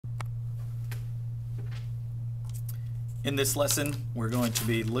In this lesson, we're going to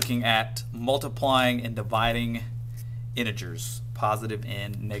be looking at multiplying and dividing integers, positive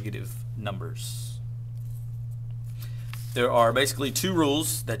and negative numbers. There are basically two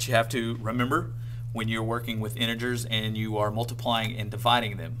rules that you have to remember when you're working with integers and you are multiplying and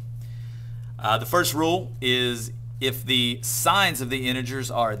dividing them. The first rule is if the signs of the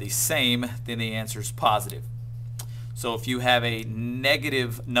integers are the same, then the answer is positive. So if you have a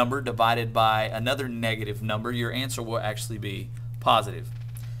negative number divided by another negative number, your answer will actually be positive.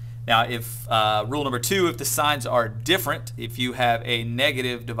 Now, if rule number two, if the signs are different, if you have a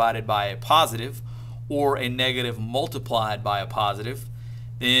negative divided by a positive or a negative multiplied by a positive,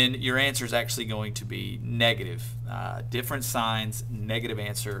 then your answer is actually going to be negative. Different signs, negative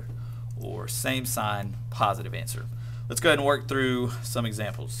answer, or same sign, positive answer. Let's go ahead and work through some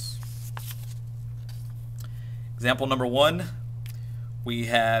examples. Example number one, we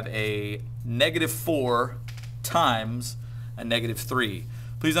have a -4 times a -3.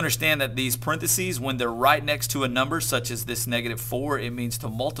 Please understand that these parentheses, when they're right next to a number such as this -4, it means to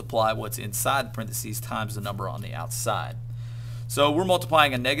multiply what's inside the parentheses times the number on the outside. So we're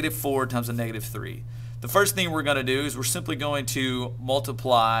multiplying a -4 times a -3. The first thing we're going to do is we're simply going to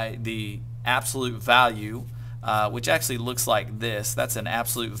multiply the absolute value, which actually looks like this. That's an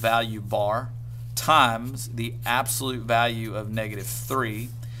absolute value bar, times the absolute value of -3.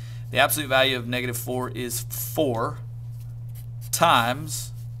 The absolute value of -4 is 4,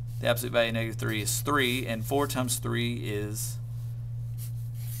 times the absolute value of -3 is 3, and 4 times 3 is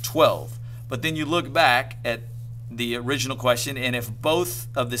 12. But then you look back at the original question, and if both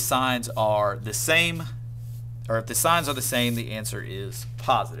of the signs are the same, or if the signs are the same, the answer is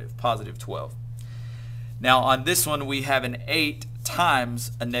positive, positive 12. Now on this one we have an 8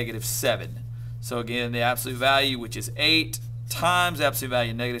 times a -7. So again, the absolute value, which is 8, times the absolute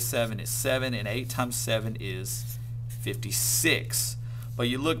value of -7 is 7, and 8 times 7 is 56. But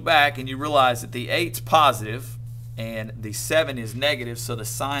you look back and you realize that the 8's positive and the 7 is negative, so the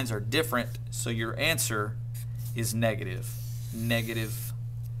signs are different, so your answer is negative, negative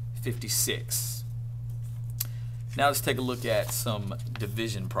 56. Now let's take a look at some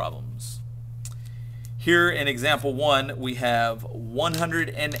division problems. Here in example 1, we have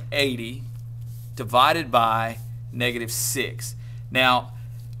 180 divided by -6. Now,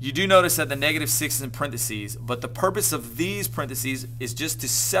 you do notice that the -6 is in parentheses, but the purpose of these parentheses is just to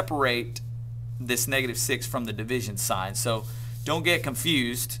separate this -6 from the division sign. So don't get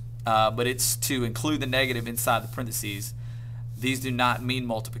confused, but it's to include the negative inside the parentheses. These do not mean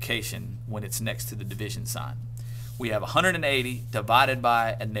multiplication when it's next to the division sign. We have 180 divided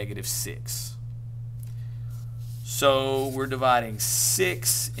by a -6. So we're dividing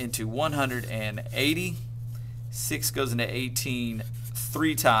 6 into 180. 6 goes into 18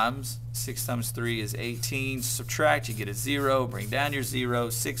 3 times. 6 times 3 is 18. Subtract, you get a 0. Bring down your 0.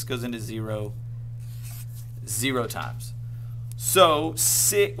 6 goes into 0 0 times. So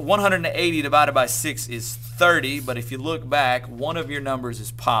 180 divided by 6 is 30, but if you look back, one of your numbers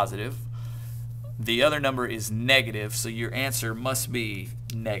is positive. The other number is negative, so your answer must be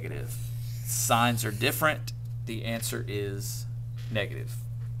negative. Signs are different. The answer is negative.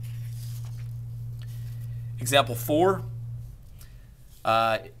 Example 4.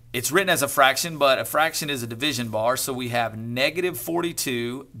 It's written as a fraction, but a fraction is a division bar, so we have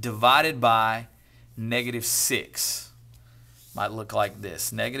 -42 divided by -6. Might look like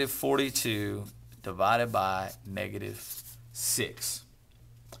this. -42 divided by -6.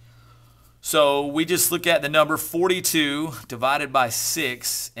 So we just look at the number 42 divided by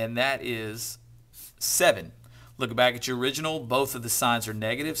 6, and that is 7. Look back at your original. Both of the signs are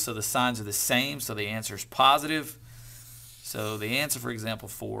negative, so the signs are the same, so the answer is positive. So the answer for example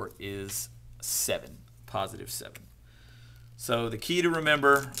 4 is 7, positive 7. So the key to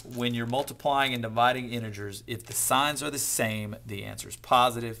remember when you're multiplying and dividing integers, if the signs are the same, the answer is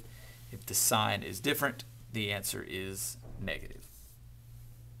positive. If the sign is different, the answer is negative.